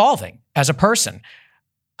 He's evolving as a person.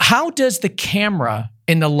 How does the camera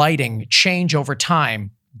and the lighting change over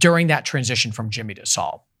time during that transition from Jimmy to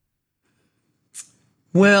Saul?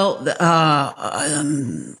 Well,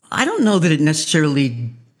 I don't know that it necessarily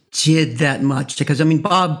did that much, because I mean,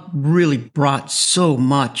 Bob really brought so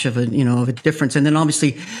much of a difference, and then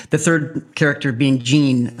obviously the third character being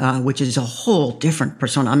Gene, which is a whole different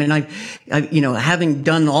persona. I mean, I having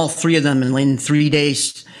done all 3 of them in 3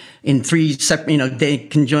 days. In 3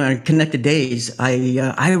 separate, connected days,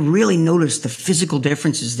 I really noticed the physical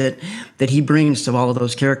differences that he brings to all of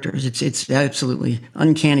those characters. It's absolutely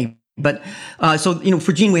uncanny. But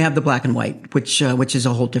for Gene, we have the black and white, which is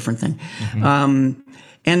a whole different thing. Mm-hmm.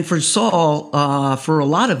 And for Saul, for a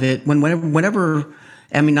lot of it, whenever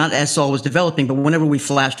I mean, not as Saul was developing, but whenever we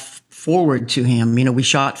flashed forward to him, we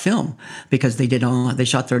shot film, because they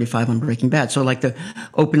shot 35 on Breaking Bad. So like the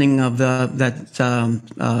opening of that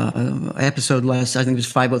episode I think it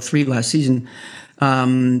was 503 last season,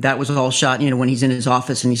 that was all shot, when he's in his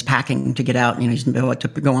office and he's packing to get out, he's about to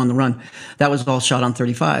go on the run. That was all shot on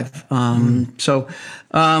 35. So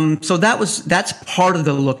that's part of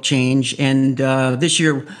the look change. And this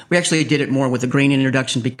year we actually did it more with the grain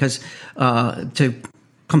introduction, because to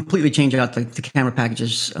completely change out the camera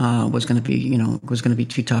packages was going to be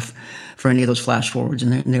too tough for any of those flash forwards,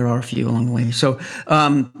 and there are a few along the way. So,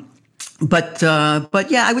 but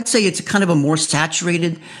yeah, I would say it's kind of a more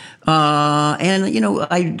saturated,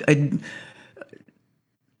 and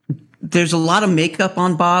there's a lot of makeup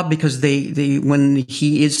on Bob, because they when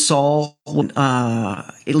he is Saul,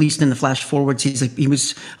 at least in the flash forwards, he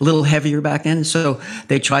was a little heavier back then, so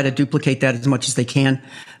they try to duplicate that as much as they can.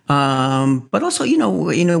 But also,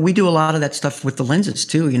 we do a lot of that stuff with the lenses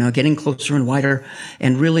too, getting closer and wider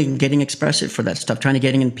and really getting expressive for that stuff, trying to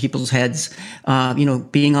get in people's heads,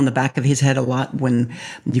 being on the back of his head a lot when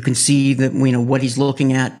you can see that, what he's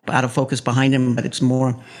looking at out of focus behind him, but it's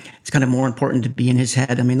kind of more important to be in his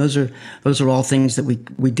head. I mean, those are all things that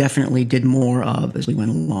we definitely did more of as we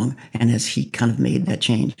went along and as he kind of made that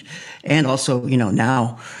change. And also,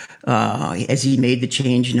 now, as he made the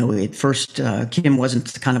change, at first Kim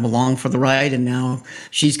wasn't kind of along for the ride, and now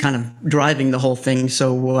she's kind of driving the whole thing.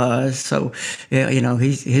 So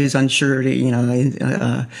his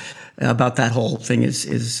unsurety, about that whole thing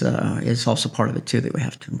is also part of it too that we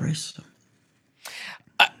have to embrace. So.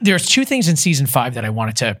 There's two things in season 5 that I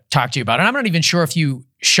wanted to talk to you about, and I'm not even sure if you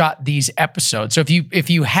shot these episodes. So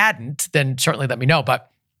if you hadn't, then certainly let me know.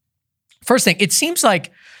 But first thing, it seems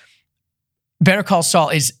like Better Call Saul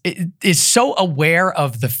is so aware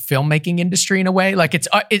of the filmmaking industry in a way. Like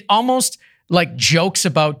it almost like jokes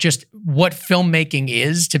about just what filmmaking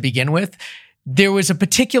is to begin with. There was a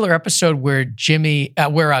particular episode where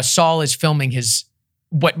Saul is filming his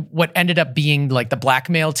what ended up being like the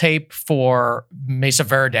blackmail tape for Mesa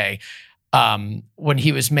Verde, when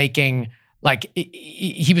he was making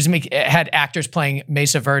had actors playing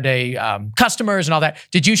Mesa Verde customers and all that.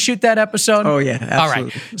 Did you shoot that episode? Oh yeah, absolutely. All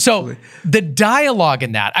right. So absolutely. The dialogue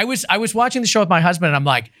in that, I was watching the show with my husband, and I'm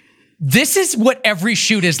like, this is what every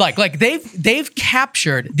shoot is like. Like they've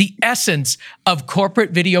captured the essence of corporate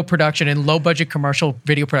video production and low budget commercial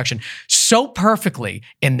video production so perfectly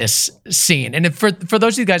in this scene. And for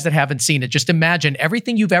those of you guys that haven't seen it, just imagine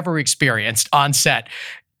everything you've ever experienced on set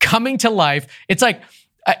coming to life. It's like,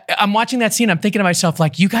 I'm watching that scene. I'm thinking to myself,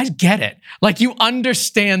 like, you guys get it. Like, you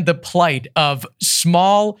understand the plight of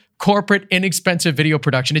small, corporate, inexpensive video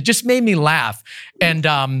production. It just made me laugh. And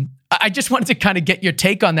I just wanted to kind of get your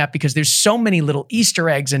take on that, because there's so many little Easter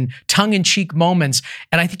eggs and tongue-in-cheek moments.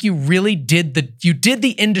 And I think you really did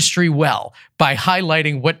the industry well by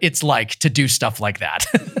highlighting what it's like to do stuff like that.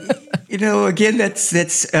 Again, that's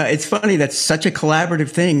it's funny. That's such a collaborative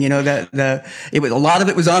thing. A lot of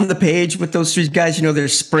it was on the page with those three guys. They're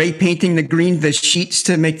spray painting the sheets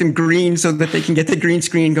to make them green so that they can get the green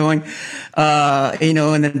screen going.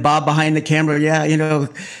 And then Bob behind the camera. Yeah,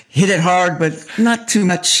 hit it hard, but not too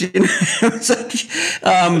much. It's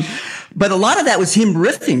like, but a lot of that was him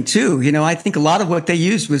riffing too. I think a lot of what they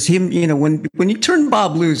used was him. When you turn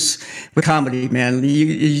Bob loose with comedy, man,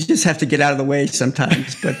 you just have to get out of the way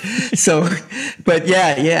sometimes. But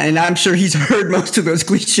yeah, and I'm sure he's heard most of those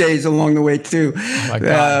cliches along the way too. Oh my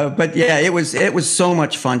God. But yeah, it was so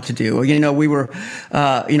much fun to do. We were,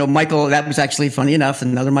 Michael. That was actually, funny enough,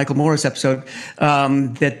 another Michael Morris episode.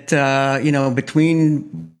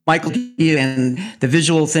 Between Michael D and the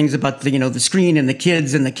visual things about the screen and the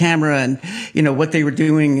kids and the camera and what they were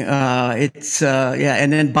doing, and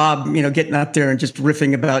then Bob getting up there and just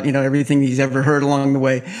riffing about everything he's ever heard along the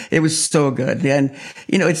way. It was so good. And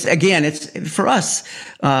it's for us,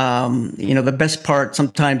 the best part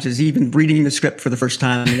sometimes is even reading the script for the first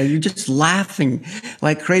time. You're just laughing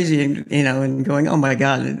like crazy and going, oh my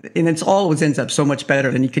God, and it's always ends up so much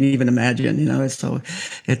better than you can even imagine. So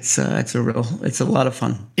it's a lot of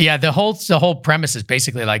fun. Yeah, the whole premise is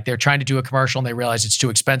basically like they're trying to do a commercial and they realize it's too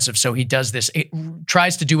expensive. So he does this,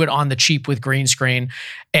 tries to do it on the cheap with green screen.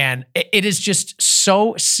 And it is just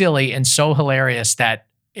so silly and so hilarious that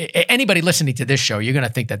anybody listening to this show, you're going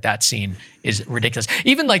to think that scene is ridiculous.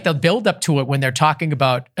 Even like the build up to it when they're talking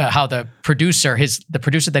about how the producer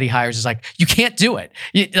that he hires is like, you can't do it.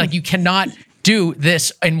 You cannot do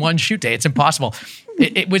this in one shoot day. It's impossible.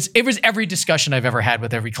 It was every discussion I've ever had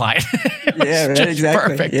with every client. Exactly.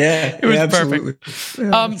 Perfect. Yeah, it was absolutely. perfect.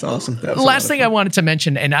 Yeah, that's awesome. That was last thing I wanted to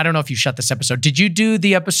mention, and I don't know if you shot this episode. Did you do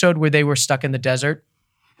the episode where they were stuck in the desert?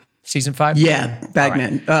 Season 5? Yeah,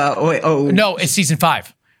 Bagman. Right. No, it's season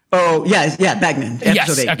 5. Oh, yeah, Bagman.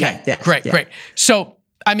 Yes. 8. Okay. Yeah, great. So,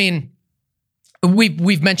 I mean,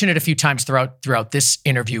 we've mentioned it a few times throughout this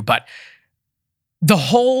interview, but the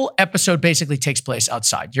whole episode basically takes place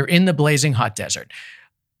outside. You're in the blazing hot desert.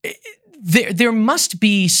 There must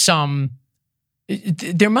be some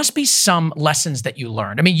lessons that you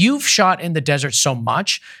learned. I mean, you've shot in the desert so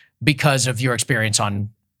much because of your experience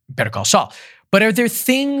on Better Call Saul. But are there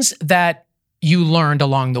things that you learned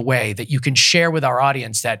along the way that you can share with our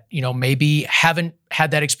audience that, maybe haven't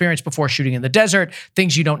had that experience before shooting in the desert,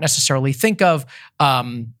 things you don't necessarily think of,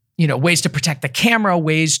 ways to protect the camera,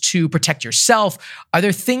 ways to protect yourself? Are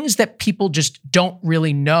there things that people just don't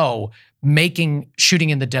really know making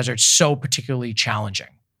shooting in the desert so particularly challenging?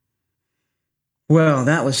 Well,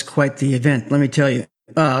 that was quite the event, let me tell you.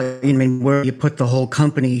 I mean, where you put the whole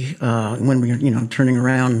company when we're, turning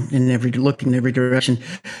around looking in every direction,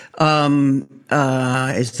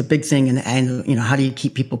 is the big thing. And how do you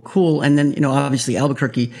keep people cool? And then, obviously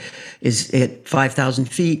Albuquerque is at 5,000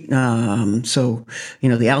 feet. So,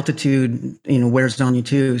 the altitude, wears on you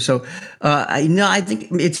too. So, I think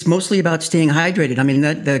it's mostly about staying hydrated. I mean,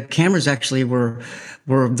 the cameras actually were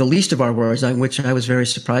the least of our worries, which I was very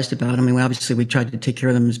surprised about. I mean, obviously we tried to take care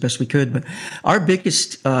of them as best we could, but our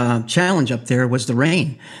biggest challenge up there was the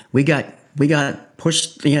rain. We got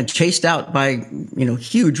pushed, chased out by,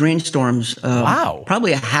 huge rainstorms. Wow.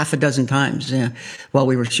 Probably a half a dozen times, while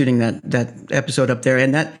we were shooting that episode up there.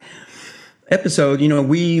 And that episode,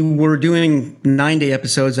 we were doing 9-day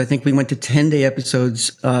episodes. I think we went to 10-day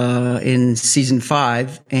episodes in season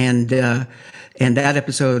 5, and that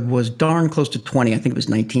episode was darn close to 20. I think it was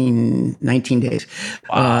 19 days.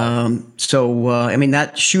 Wow. I mean,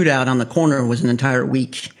 that shootout on the corner was an entire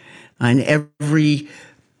week. And every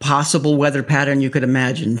possible weather pattern you could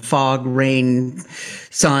imagine, fog, rain,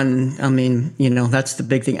 sun. I mean, that's the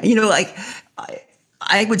big thing.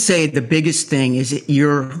 I would say the biggest thing is it's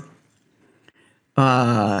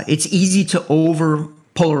easy to over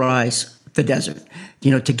polarize the desert,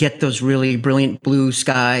 to get those really brilliant blue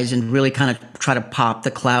skies and really kind of try to pop the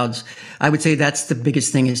clouds. I would say that's the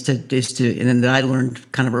biggest thing is to, and then that I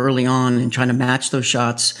learned kind of early on in trying to match those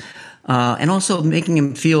shots, and also making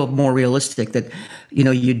them feel more realistic. That,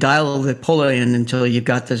 you dial the polar in until you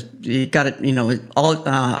got it, all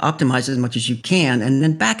optimized as much as you can, and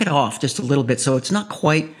then back it off just a little bit so it's not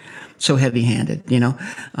quite so heavy-handed, even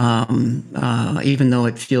though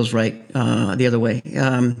it feels right the other way.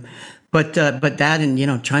 But that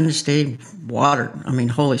and, trying to stay water. I mean,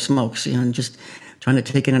 holy smokes, and just trying to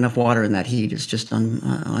take in enough water in that heat is just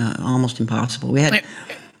almost impossible. We had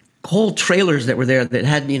whole trailers that were there that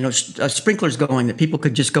had, sprinklers going that people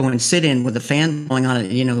could just go and sit in with a fan going on it,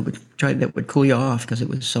 that would cool you off because it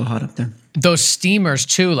was so hot up there. Those steamers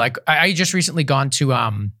too, like I just recently gone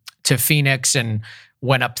to Phoenix and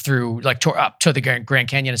went up through up to the Grand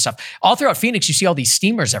Canyon and stuff. All throughout Phoenix, you see all these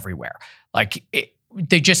steamers everywhere. It's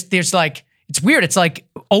weird. It's like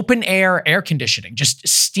open air conditioning, just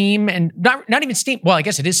steam and not even steam. Well, I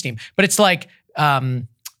guess it is steam, but it's like,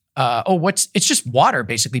 it's just water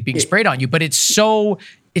basically being sprayed on you, but it's so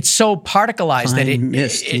particleized that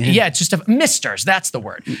it's just misters. That's the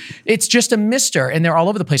word. It's just a mister and they're all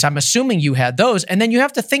over the place. I'm assuming you had those. And then you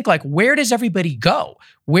have to think where does everybody go?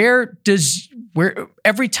 Where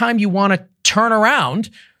every time you want to turn around,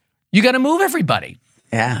 you got to move everybody.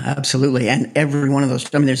 Yeah, absolutely. And every one of those,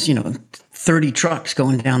 there's, 30 trucks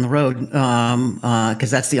going down the road because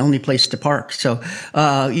that's the only place to park. So,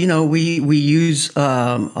 we use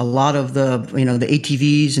a lot of the, the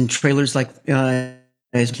ATVs and trailers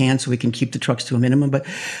as can, so we can keep the trucks to a minimum. But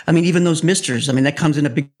I mean, even those misters, that comes in a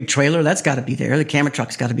big trailer. That's got to be there. The camera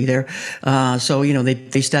truck's got to be there. So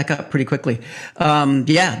they stack up pretty quickly.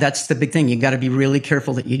 That's the big thing. You got to be really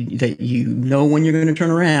careful that you know when you're going to turn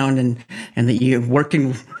around and that you're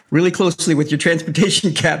working really closely with your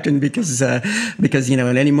transportation captain because at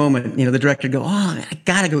any moment, the director go, oh, I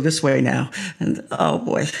got to go this way now. And oh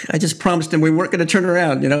boy, I just promised him we weren't going to turn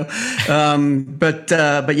around, but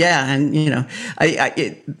yeah. And,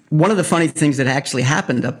 one of the funny things that actually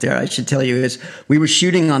happened up there, I should tell you, is we were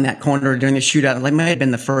shooting on that corner during the shootout. It might have been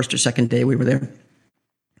the first or second day we were there.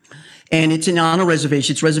 And it's on a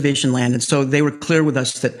reservation. It's reservation land. And so they were clear with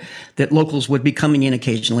us that locals would be coming in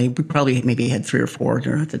occasionally. We probably maybe had 3 or 4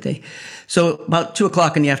 during the day. So about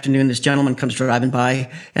 2:00 in the afternoon, this gentleman comes driving by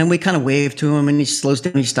and we kind of wave to him and he slows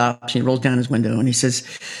down, he stops, he rolls down his window and he says,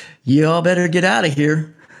 "Y'all better get out of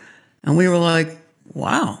here." And we were like,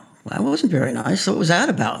 wow, that wasn't very nice. So what was that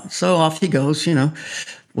about? So off he goes,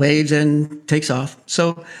 waves and takes off.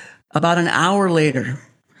 So about an hour later,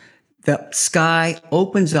 the sky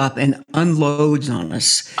opens up and unloads on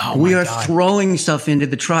us. Oh, we are throwing stuff into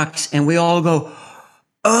the trucks and we all go,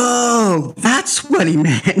 oh, that's what he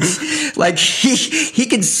meant. He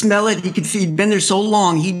could smell it. He'd been there so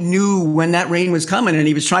long. He knew when that rain was coming and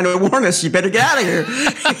he was trying to warn us, you better get out of here.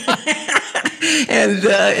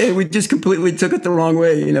 And we just completely took it the wrong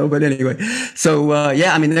way, but anyway. So,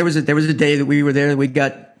 there was a day that we were there. We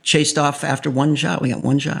got chased off after one shot. We got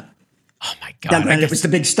one shot. Oh my God! It was the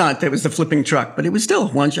big stunt. It was the flipping truck, but it was still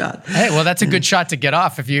one shot. Hey, well, that's a good shot to get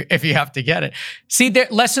off if you have to get it. See,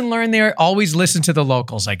 lesson learned there. Always listen to the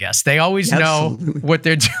locals. I guess they always know what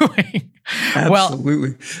they're doing.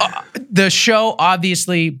 Absolutely. Well, the show,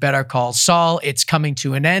 obviously, Better Call Saul. It's coming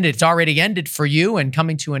to an end. It's already ended for you, and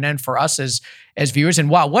coming to an end for us as viewers.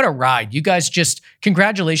 And wow, what a ride! You guys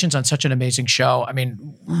congratulations on such an amazing show. I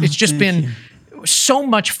mean, it's just been. so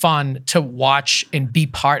much fun to watch and be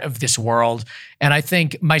part of this world. And I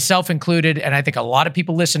think myself included, and I think a lot of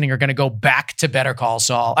people listening are going to go back to Better Call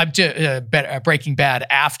Saul, Breaking Bad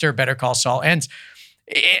after Better Call Saul ends.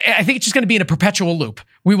 I think it's just going to be in a perpetual loop.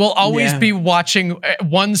 We will always be watching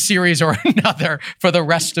one series or another for the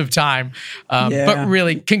rest of time. But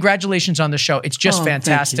really, congratulations on the show. It's just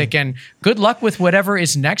fantastic. And good luck with whatever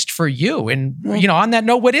is next for you. And, on that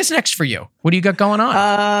note, what is next for you? What do you got going on?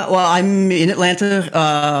 Well, I'm in Atlanta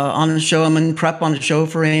on the show. I'm in prep on a show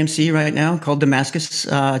for AMC right now called Damascus.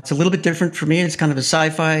 It's a little bit different for me. It's kind of a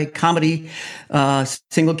sci-fi comedy,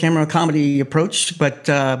 single camera comedy approach, but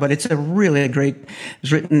it's a great. It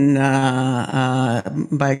was written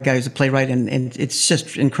by a guy who's a playwright, and it's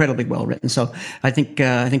just incredibly well written. So I think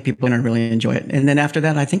people are going to really enjoy it. And then after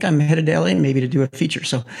that, I think I'm headed to LA maybe to do a feature.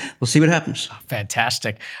 So we'll see what happens.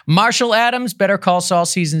 Fantastic. Marshall Adams, Better Call Saul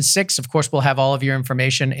Season 6. Of course, we'll have all of your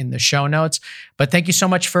information in the show notes. But thank you so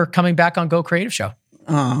much for coming back on Go Creative Show.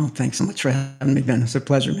 Oh, thanks so much for having me, Ben. It's a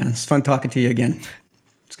pleasure, man. It's fun talking to you again.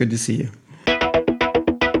 It's good to see you.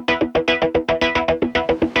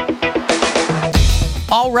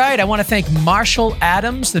 All right, I want to thank Marshall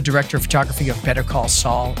Adams, the director of photography of Better Call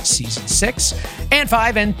Saul Season 6 and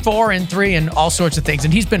 5 and 4 and 3 and all sorts of things.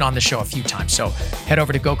 And he's been on the show a few times. So head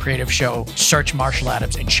over to Go Creative Show, search Marshall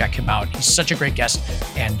Adams, and check him out. He's such a great guest,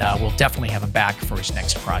 and we'll definitely have him back for his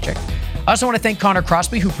next project. I also want to thank Connor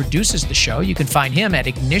Crosby, who produces the show. You can find him at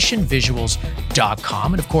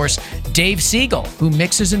ignitionvisuals.com. And of course, Dave Siegel, who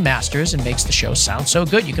mixes and masters and makes the show sound so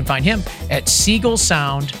good. You can find him at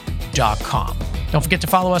siegelsound.com. Don't forget to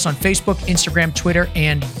follow us on Facebook, Instagram, Twitter,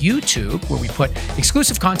 and YouTube, where we put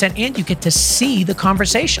exclusive content and you get to see the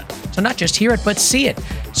conversation. So not just hear it, but see it.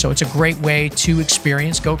 So it's a great way to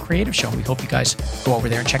experience Go Creative Show. We hope you guys go over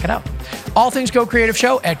there and check it out. All things Go Creative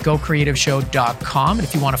Show at gocreativeshow.com. And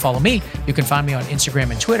if you want to follow me, you can find me on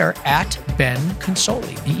Instagram and Twitter at Ben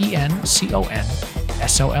Consoli, BenConsoli.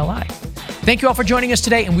 Thank you all for joining us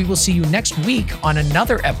today, and we will see you next week on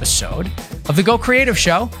another episode of the Go Creative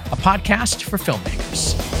Show, a podcast for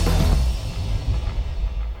filmmakers.